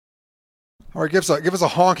All right, give us a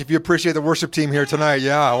honk if you appreciate the worship team here tonight.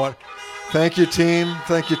 Yeah, thank you, team.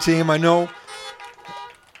 Thank you, team. I know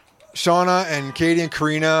Shauna and Katie and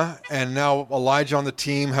Karina and now Elijah on the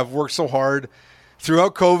team have worked so hard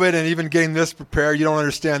throughout COVID and even getting this prepared. You don't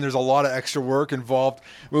understand. There's a lot of extra work involved,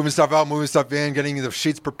 moving stuff out, moving stuff in, getting the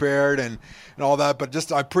sheets prepared and all that. But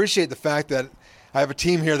just I appreciate the fact that I have a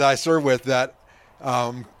team here that I serve with that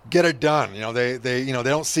get it done. They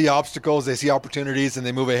don't see obstacles, they see opportunities, and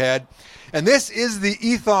they move ahead. And this is the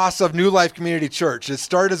ethos of New Life Community Church. It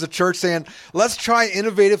started as a church saying, let's try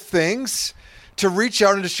innovative things to reach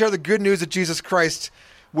out and to share the good news of Jesus Christ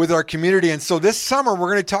with our community. And so this summer,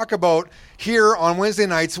 we're going to talk about here on Wednesday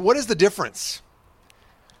nights, what is the difference?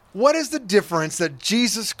 What is the difference that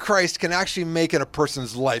Jesus Christ can actually make in a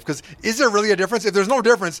person's life? Because is there really a difference? If there's no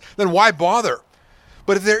difference, then why bother?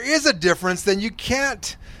 But if there is a difference, then you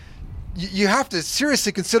have to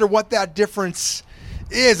seriously consider what that difference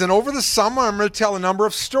is. And over the summer, I'm going to tell a number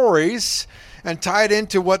of stories and tie it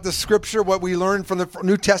into what the scripture, what we learned from the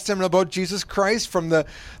New Testament about Jesus Christ, from the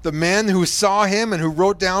men who saw him and who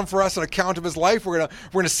wrote down for us an account of his life. We're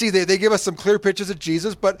going to see they give us some clear pictures of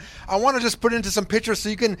Jesus, but I want to just put it into some pictures so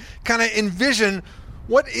you can kind of envision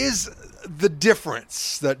what is the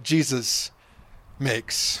difference that Jesus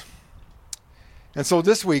makes. And so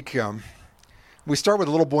this week, we start with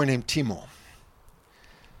a little boy named Timo.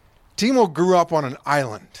 Timo grew up on an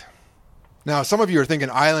island. Now, some of you are thinking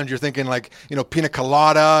island, you're thinking like, pina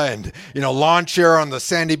colada and, lawn chair on the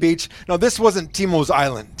sandy beach. No, this wasn't Timo's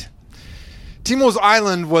island. Timo's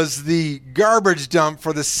island was the garbage dump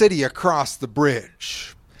for the city across the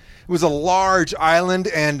bridge. It was a large island,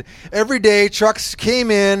 and every day trucks came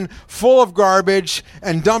in full of garbage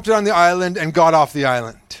and dumped it on the island and got off the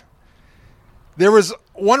island. There was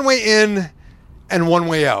one way in and one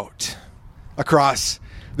way out across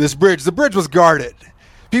this bridge. The bridge was guarded.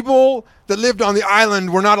 People that lived on the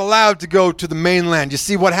island were not allowed to go to the mainland. You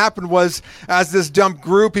see, what happened was, as this dump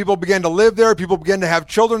grew, people began to live there. People began to have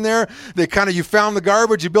children there. You found the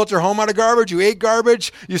garbage. You built your home out of garbage. You ate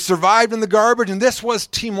garbage. You survived in the garbage. And this was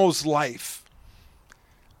Timo's life.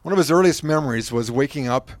 One of his earliest memories was waking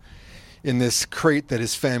up in this crate that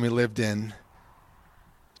his family lived in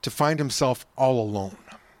to find himself all alone.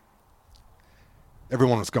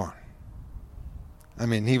 Everyone was gone. I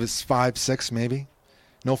mean, he was 5, 6 maybe.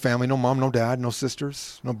 No family, no mom, no dad, no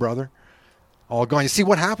sisters, no brother. All gone. You see,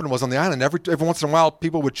 what happened was on the island, every once in a while,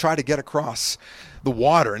 people would try to get across the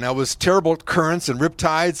water. And there was terrible currents and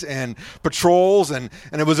riptides and patrols. And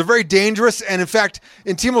it was a very dangerous. And in fact,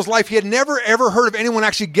 in Timo's life, he had never, ever heard of anyone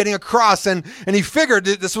actually getting across. And he figured,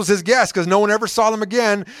 this was his guess, because no one ever saw them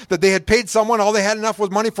again, that they had paid someone. All they had enough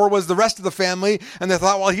money for was the rest of the family. And they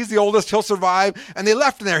thought, well, he's the oldest, he'll survive. And they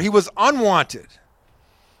left him there. He was unwanted,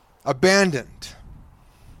 abandoned,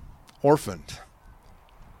 orphaned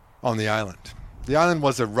on the island. The island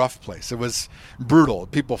was a rough place. It was brutal.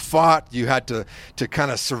 People fought. You had to kind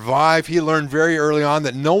of survive. He learned very early on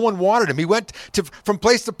that no one wanted him. He went from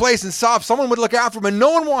place to place and saw if someone would look after him, and no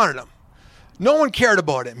one wanted him. No one cared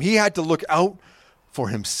about him. He had to look out for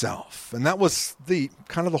himself. And that was the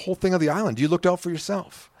whole thing of the island. You looked out for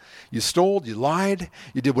yourself. You stole, you lied,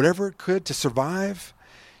 you did whatever it could to survive.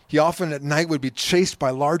 He often at night would be chased by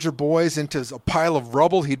larger boys into a pile of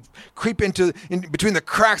rubble. He'd creep in between the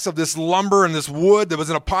cracks of this lumber and this wood that was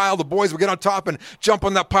in a pile. The boys would get on top and jump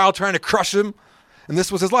on that pile trying to crush him. And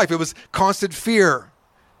this was his life. It was constant fear,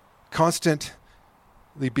 constantly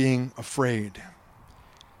being afraid,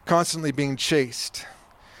 constantly being chased,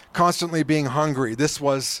 constantly being hungry. This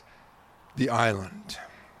was the island.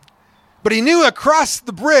 But he knew across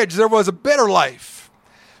the bridge there was a better life.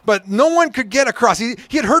 But no one could get across. He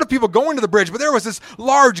had heard of people going to the bridge, but there was this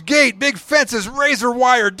large gate, big fences, razor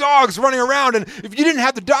wire, dogs running around. And if you didn't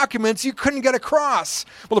have the documents, you couldn't get across.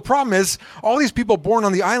 Well, the problem is all these people born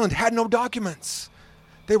on the island had no documents.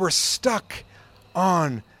 They were stuck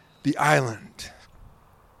on the island.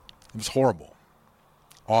 It was horrible,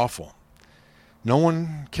 awful. No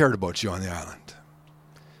one cared about you on the island.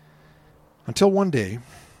 Until one day,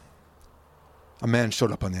 a man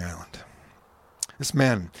showed up on the island. This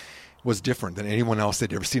man was different than anyone else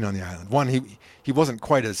they'd ever seen on the island. One, he wasn't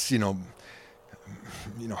quite as, he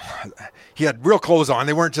had real clothes on.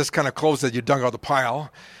 They weren't just kind of clothes that you dug out the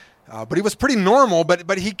pile. But he was pretty normal,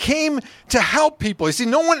 but he came to help people. You see,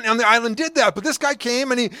 no one on the island did that, but this guy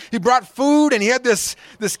came and he brought food, and he had this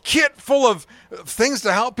kit full of things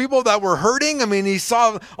to help people that were hurting. I mean, he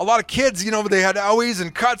saw a lot of kids, they had owies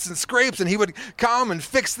and cuts and scrapes, and he would come and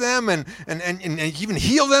fix them and even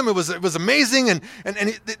heal them. It was amazing, and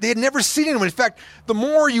they had never seen him. In fact, the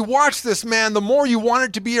more you watch this man, the more you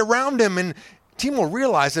wanted to be around him. And Timur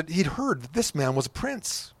realized that he'd heard that this man was a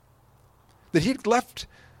prince, that he'd left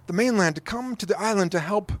the mainland to come to the island to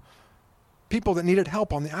help people that needed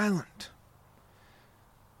help on the island.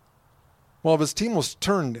 Well, as Timur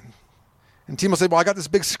turned, and Timur said, well, I got this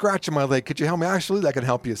big scratch on my leg. Could you help me? Actually, I can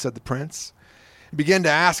help you, said the prince. He began to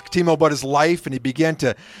ask Timur about his life, and he began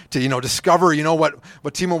to discover,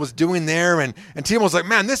 what Timur was doing there. And Timur was like,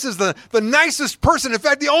 man, this is the nicest person. In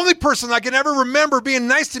fact, the only person I can ever remember being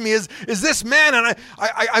nice to me is this man. And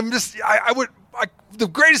the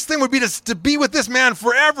greatest thing would be to be with this man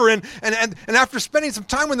forever. And after spending some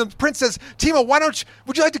time with him, the prince says, Timur,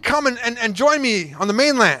 would you like to come and join me on the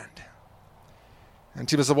mainland? And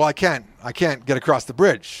Timur said, well, I can't get across the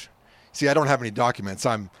bridge. See, I don't have any documents.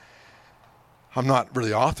 I'm not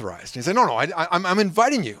really authorized. And he said, no, I'm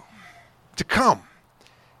inviting you to come.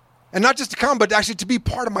 And not just to come, but actually to be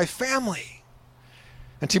part of my family.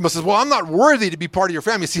 And Timur says, well, I'm not worthy to be part of your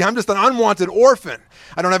family. See, I'm just an unwanted orphan.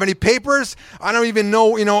 I don't have any papers. I don't even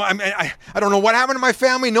know, I don't know what happened to my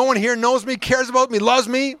family. No one here knows me, cares about me, loves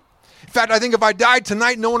me. In fact, I think if I died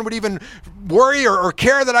tonight, no one would even worry or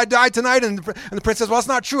care that I died tonight. And the prince says, well, it's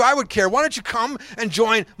not true. I would care. Why don't you come and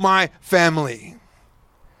join my family?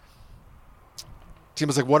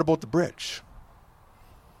 Timur's like, what about the bridge?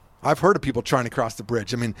 I've heard of people trying to cross the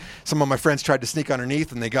bridge. I mean, some of my friends tried to sneak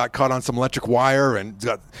underneath and they got caught on some electric wire and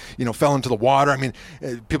fell into the water. I mean,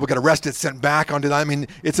 people get arrested, sent back onto that. I mean,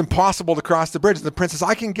 it's impossible to cross the bridge. And the prince says,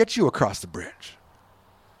 I can get you across the bridge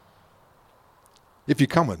if you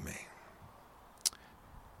come with me.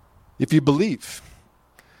 If you believe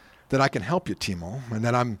that I can help you, Timur, and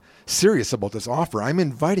that I'm serious about this offer, I'm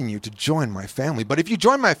inviting you to join my family. But if you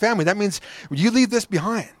join my family, that means you leave this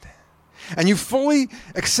behind. And you fully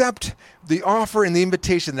accept the offer and the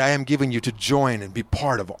invitation that I am giving you to join and be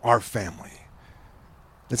part of our family.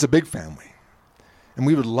 It's a big family. And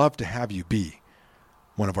we would love to have you be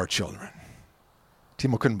one of our children.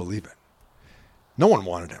 Timur couldn't believe it. No one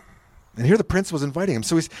wanted him. And here the prince was inviting him.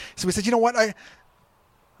 So he said, you know what?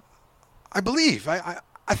 I believe.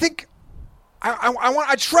 I think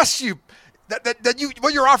I trust you that you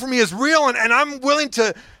what you're offering me is real, and I'm willing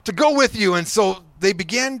to go with you. And so they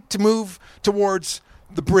began to move towards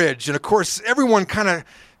the bridge. And of course, everyone kind of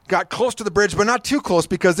got close to the bridge, but not too close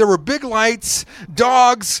because there were big lights,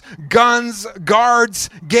 dogs, guns, guards,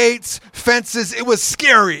 gates, fences. It was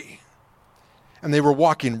scary. And they were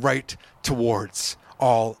walking right towards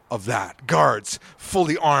all of that. Guards,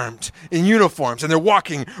 fully armed, in uniforms, and they're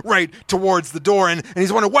walking right towards the door. And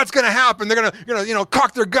he's wondering what's going to happen. They're going to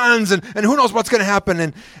cock their guns, and who knows what's going to happen.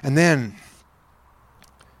 And then,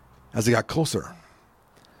 as they got closer,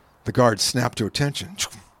 the guards snapped to attention.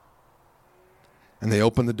 And they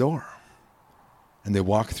opened the door. And they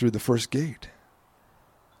walked through the first gate.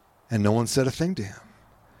 And no one said a thing to him.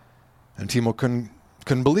 And Timur couldn't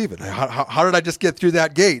believe it. How did I just get through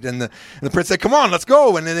that gate? And the prince said, come on, let's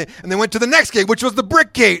go. And they went to the next gate, which was the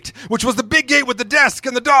brick gate, which was the big gate with the desk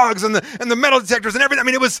and the dogs and the metal detectors and everything. I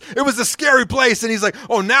mean, it was a scary place. And he's like,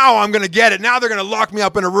 oh, now I'm going to get it. Now they're going to lock me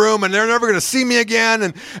up in a room and they're never going to see me again.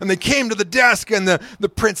 And they came to the desk and the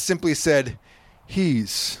prince simply said,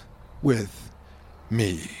 he's with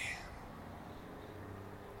me.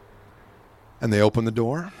 And they opened the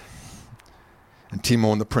door. And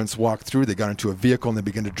Timur and the prince walked through. They got into a vehicle and they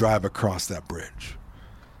began to drive across that bridge.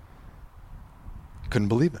 Couldn't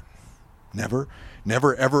believe it. Never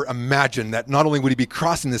ever imagined that not only would he be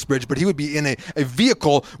crossing this bridge, but he would be in a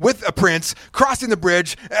vehicle with a prince crossing the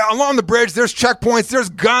bridge. Along the bridge, there's checkpoints, there's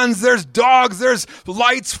guns, there's dogs, there's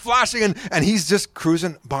lights flashing, and he's just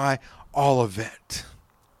cruising by all of it.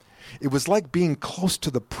 It was like being close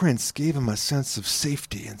to the prince gave him a sense of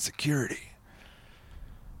safety and security.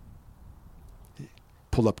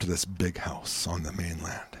 Pulled up to this big house on the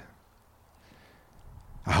mainland.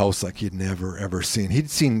 A house like he'd never, ever seen. He'd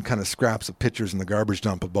seen kind of scraps of pictures in the garbage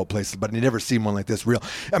dump of both places, but he'd never seen one like this real.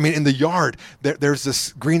 I mean, in the yard, there's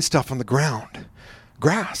this green stuff on the ground.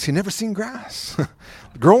 Grass. He'd never seen grass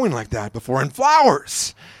growing like that before. And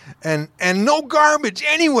flowers. And no garbage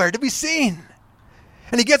anywhere to be seen.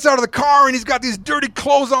 And he gets out of the car and he's got these dirty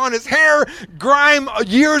clothes on, his hair, grime,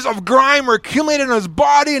 years of grime are accumulated on his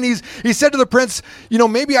body. And he said to the prince,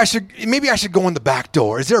 maybe I should go in the back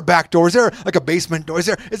door. Is there a back door? Is there like a basement door? Is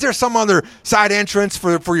there some other side entrance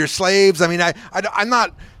for your slaves? I mean, I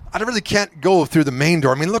really can't go through the main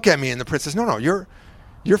door. I mean, look at me. And the prince says, no,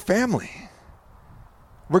 you're family.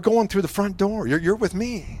 We're going through the front door. You're with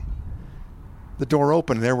me. The door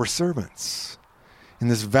opened and there were servants in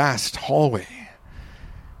this vast hallway.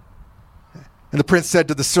 And the prince said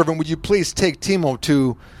to the servant, would you please take Timur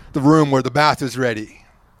to the room where the bath is ready?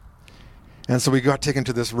 And so we got taken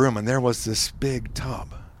to this room, and there was this big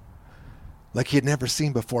tub, like he had never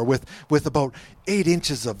seen before, with about 8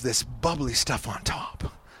 inches of this bubbly stuff on top.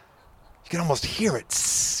 You can almost hear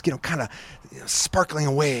it, kind of sparkling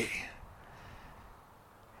away.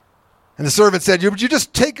 And the servant said, you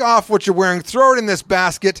just take off what you're wearing, throw it in this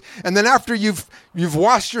basket, and then after you've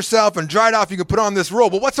washed yourself and dried off, you can put on this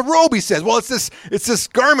robe. Well, what's a robe, he says? Well, it's this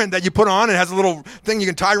garment that you put on. It has a little thing you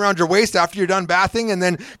can tie around your waist after you're done bathing, and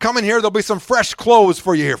then come in here, there'll be some fresh clothes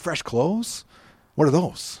for you here. Fresh clothes? What are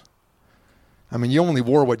those? I mean, you only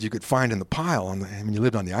wore what you could find in the pile when you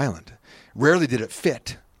lived on the island. Rarely did it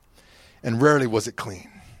fit, and rarely was it clean.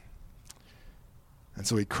 And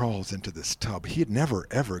so he crawls into this tub. He had never,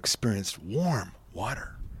 ever experienced warm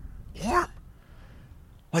water. Warm.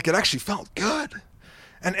 Like it actually felt good.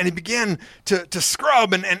 And he began to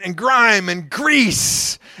scrub and grime and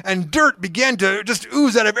grease. And dirt began to just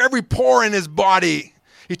ooze out of every pore in his body.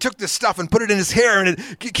 He took this stuff and put it in his hair, and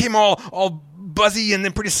it became all buzzy. And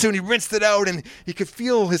then pretty soon he rinsed it out, and he could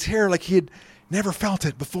feel his hair like he had never felt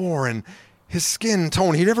it before. And his skin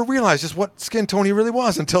tone, he never realized just what skin tone he really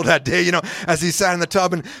was until that day, as he sat in the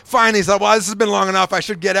tub. And finally he thought, well, this has been long enough. I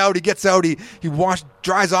should get out. He gets out. He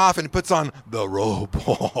dries off, and he puts on the robe.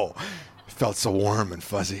 Oh, it felt so warm and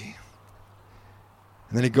fuzzy.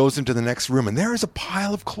 And then he goes into the next room, and there is a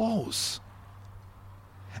pile of clothes.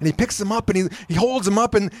 And he picks them up, and he holds them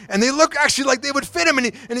up, and they look actually like they would fit him.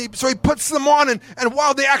 So he puts them on, and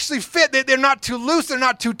while they actually fit, they're not too loose, they're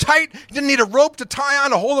not too tight. You didn't need a rope to tie on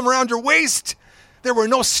to hold them around your waist. There were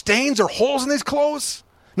no stains or holes in these clothes,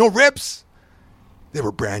 no rips. They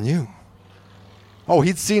were brand new. Oh,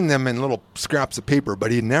 he'd seen them in little scraps of paper,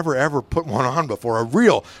 but he'd never, ever put one on before. A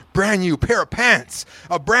real brand new pair of pants,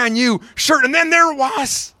 a brand new shirt, and then there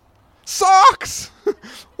was socks.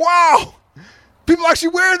 Wow. People actually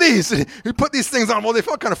wear these. He put these things on. Well, they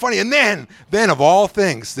felt kind of funny. And then of all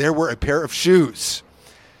things, there were a pair of shoes.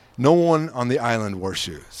 No one on the island wore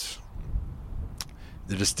shoes.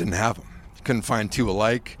 They just didn't have them. You couldn't find two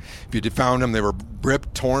alike. If you found them, they were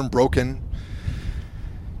ripped, torn, broken.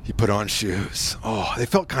 He put on shoes. Oh, they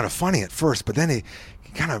felt kind of funny at first, but then he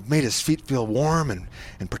kind of made his feet feel warm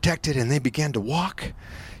and protected, and they began to walk.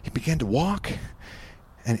 He began to walk.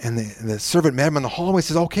 And the servant met him in the hallway,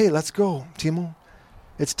 says, okay, let's go, Timo.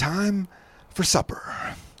 It's time for supper.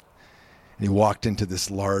 And he walked into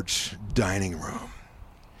this large dining room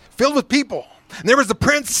filled with people. And there was the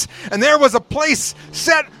prince, and there was a place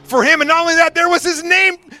set for him. And not only that, there was his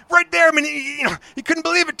name right there. I mean, he couldn't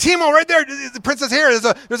believe it. Timo, right there. The prince says, here,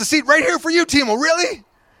 there's a seat right here for you, Timo. Really?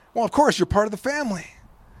 Well, of course, you're part of the family.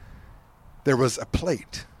 There was a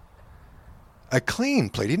plate. A clean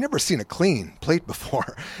plate. He'd never seen a clean plate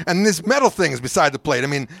before. And these metal things beside the plate. I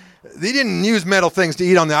mean, they didn't use metal things to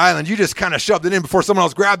eat on the island. You just kind of shoved it in before someone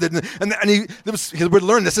else grabbed it. And he would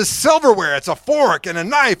learn this is silverware. It's a fork and a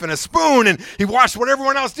knife and a spoon. And he watched what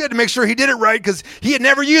everyone else did to make sure he did it right because he had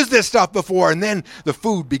never used this stuff before. And then the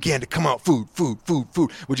food began to come out. Food.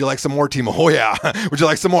 Would you like some more, Timo? Oh, yeah. Would you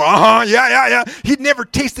like some more? Uh-huh. Yeah. He'd never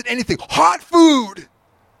tasted anything. Hot food.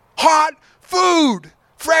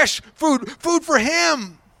 Fresh food for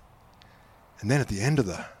him. And then at the end of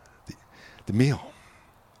the meal,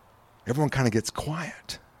 everyone kind of gets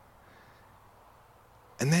quiet.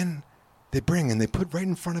 And then they bring and they put right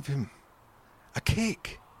in front of him a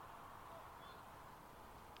cake.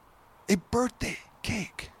 A birthday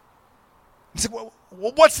cake. He said, well,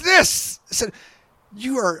 what's this? I said,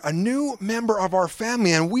 you are a new member of our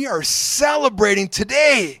family, and we are celebrating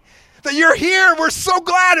today that you're here. We're so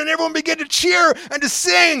glad. And everyone began to cheer and to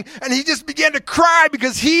sing. And he just began to cry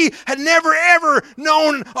because he had never, ever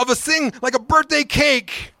known of a thing like a birthday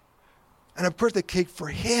cake. And a birthday cake for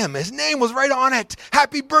him. His name was right on it.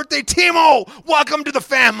 Happy birthday, Timo. Welcome to the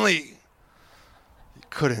family. He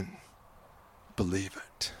couldn't believe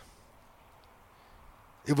it.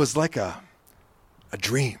 It was like a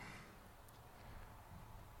dream.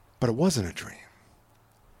 But it wasn't a dream.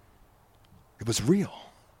 It was real.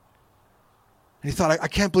 And he thought, I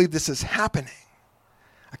can't believe this is happening.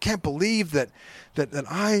 I can't believe that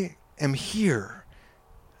I am here.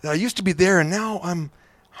 That I used to be there and now I'm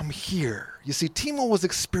here. You see, Timo was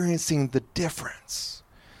experiencing the difference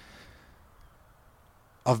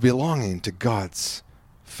of belonging to God's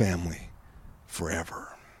family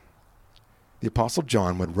forever. The Apostle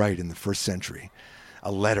John would write in the first century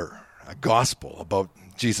a letter, a gospel about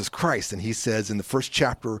Jesus Christ. And he says in the first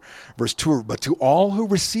chapter, verse 2, but to all who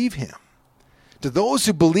receive him, to those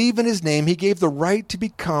who believe in his name, he gave the right to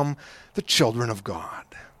become the children of God.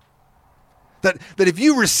 That if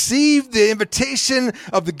you receive the invitation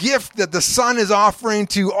of the gift that the Son is offering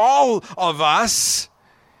to all of us,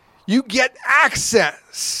 You get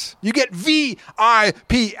access. You get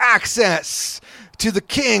VIP access to the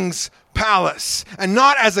king's palace. And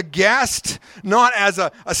not as a guest, not as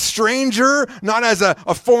a stranger, not as a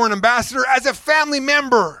foreign ambassador, as a family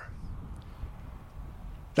member.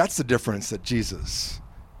 That's the difference that Jesus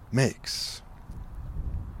makes.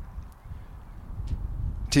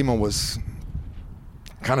 Timo was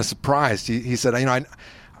kind of surprised. He said,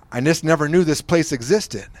 I just never knew this place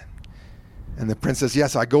existed. And the prince says,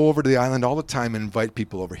 yes, I go over to the island all the time and invite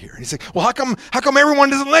people over here. And he's like, well, how come everyone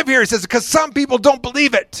doesn't live here? He says, because some people don't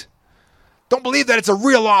believe it. Don't believe that it's a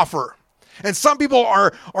real offer. And some people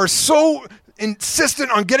are so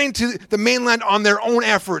insistent on getting to the mainland on their own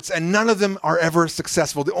efforts, and none of them are ever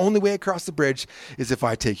successful. The only way across the bridge is if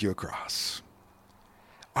I take you across.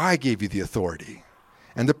 I gave you the authority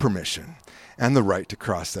and the permission and the right to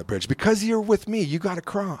cross that bridge. Because you're with me, you got to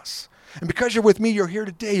cross. And because you're with me, you're here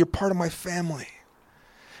today. You're part of my family.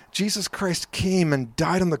 Jesus Christ came and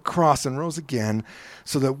died on the cross and rose again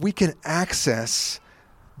so that we can access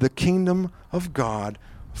the kingdom of God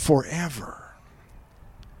forever.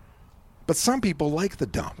 But some people like the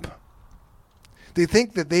dump. They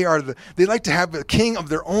think that they like to have a king of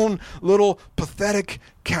their own little pathetic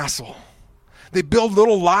castle. They build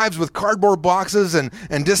little lives with cardboard boxes and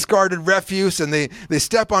discarded refuse, and they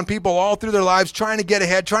step on people all through their lives trying to get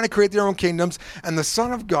ahead, trying to create their own kingdoms. And the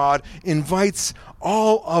Son of God invites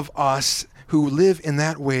all of us who live in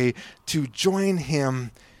that way to join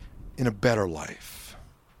him in a better life.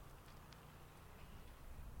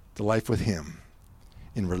 The life with him,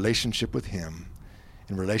 in relationship with him,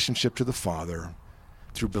 in relationship to the Father,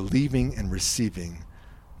 through believing and receiving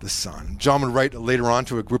the Son. John would write later on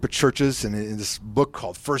to a group of churches in this book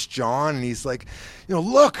called 1 John, and he's like,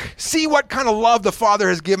 look, see what kind of love the Father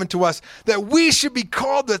has given to us, that we should be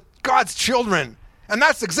called God's children. And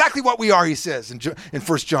that's exactly what we are, he says in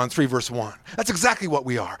 1 John 3, verse 1. That's exactly what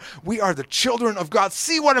we are. We are the children of God.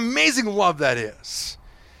 See what amazing love that is.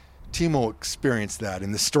 Timo experienced that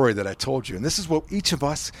in the story that I told you. And this is what each of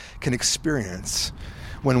us can experience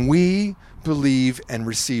when we believe and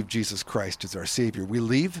receive Jesus Christ as our Savior. We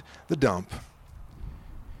leave the dump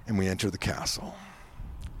and we enter the castle.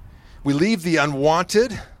 We leave the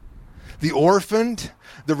unwanted, the orphaned,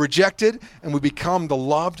 the rejected, and we become the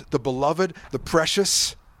loved, the beloved, the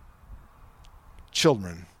precious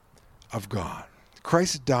children of God.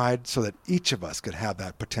 Christ died so that each of us could have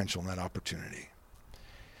that potential and that opportunity.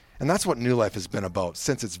 And that's what New Life has been about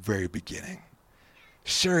since its very beginning.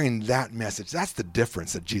 Sharing that message. That's the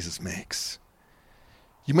difference that Jesus makes.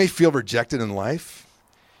 You may feel rejected in life.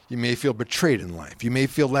 You may feel betrayed in life. You may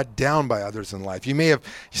feel let down by others in life. You may have,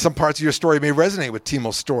 some parts of your story may resonate with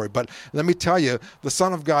Timo's story. But let me tell you, the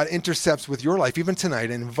Son of God intercepts with your life even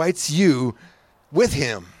tonight and invites you with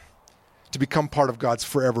him to become part of God's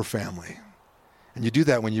forever family. And you do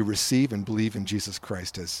that when you receive and believe in Jesus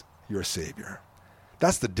Christ as your Savior.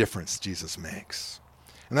 That's the difference Jesus makes.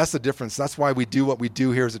 And that's the difference. That's why we do what we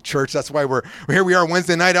do here as a church. That's why here we are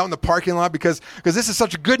Wednesday night out in the parking lot, because this is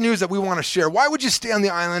such good news that we want to share. Why would you stay on the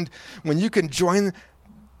island when you can join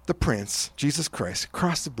the Prince, Jesus Christ,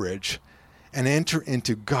 cross the bridge and enter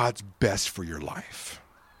into God's best for your life?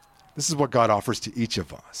 This is what God offers to each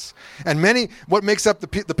of us. And what makes up the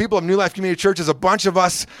people of New Life Community Church is a bunch of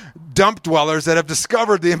us dump dwellers that have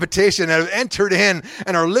discovered the invitation and have entered in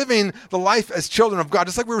and are living the life as children of God,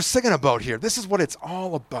 just like we were singing about here. This is what it's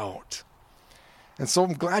all about. And so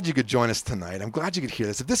I'm glad you could join us tonight. I'm glad you could hear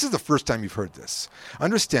this. If this is the first time you've heard this,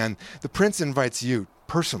 understand the Prince invites you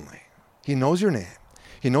personally. He knows your name.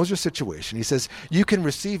 He knows your situation. He says, you can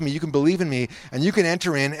receive me, you can believe in me, and you can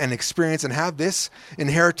enter in and experience and have this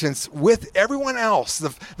inheritance with everyone else.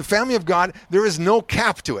 The family of God, there is no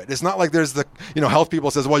cap to it. It's not like there's the health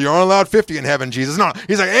people says, well, you're only allowed 50 in heaven, Jesus. No,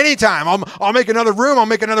 he's like, anytime, I'll make another room, I'll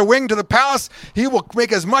make another wing to the palace. He will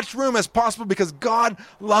make as much room as possible because God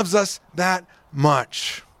loves us that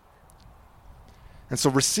much. And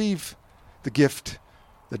so receive the gift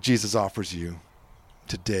that Jesus offers you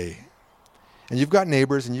today. And you've got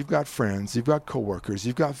neighbors and you've got friends, you've got coworkers,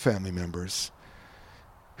 you've got family members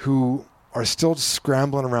who are still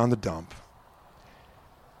scrambling around the dump.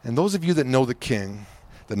 And those of you that know the King,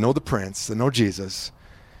 that know the Prince, that know Jesus,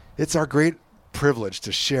 it's our great privilege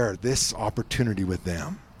to share this opportunity with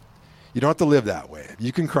them. You don't have to live that way.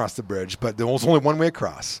 You can cross the bridge, but there's only one way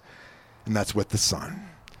across, and that's with the Son,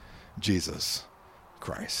 Jesus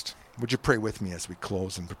Christ. Would you pray with me as we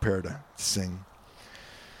close and prepare to sing?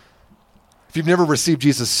 If you've never received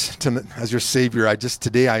Jesus as your Savior,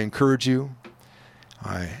 today I encourage you.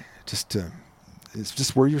 It's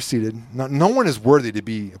just where you're seated. No one is worthy to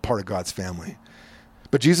be a part of God's family.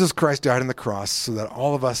 But Jesus Christ died on the cross so that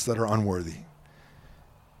all of us that are unworthy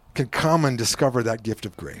can come and discover that gift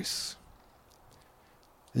of grace.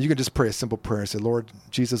 And you can just pray a simple prayer and say, Lord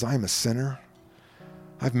Jesus, I am a sinner.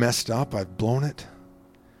 I've messed up. I've blown it.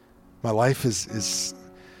 My life is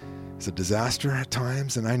a disaster at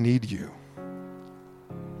times, and I need you.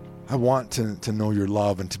 I want to know your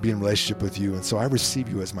love and to be in relationship with you, and so I receive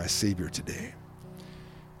you as my Savior today.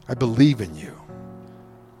 I believe in you.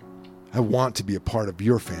 I want to be a part of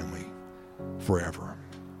your family forever.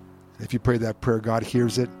 If you pray that prayer, God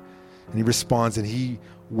hears it, and he responds, and he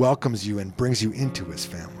welcomes you and brings you into his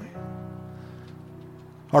family.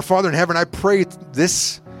 Our Father in heaven, I pray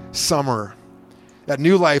this summer at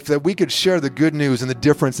New Life that we could share the good news and the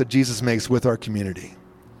difference that Jesus makes with our community.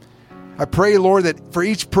 I pray, Lord, that for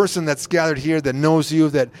each person that's gathered here that knows you,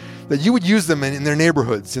 that you would use them in their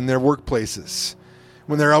neighborhoods, in their workplaces,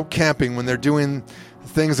 when they're out camping, when they're doing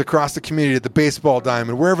things across the community at the baseball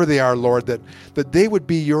diamond, wherever they are, Lord, that they would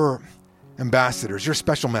be your ambassadors, your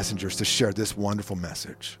special messengers to share this wonderful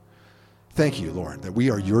message. Thank you, Lord, that we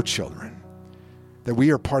are your children, that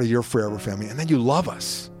we are part of your forever family, and that you love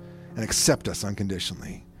us and accept us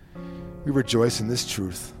unconditionally. We rejoice in this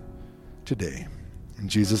truth today. In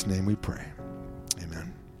Jesus' name we pray.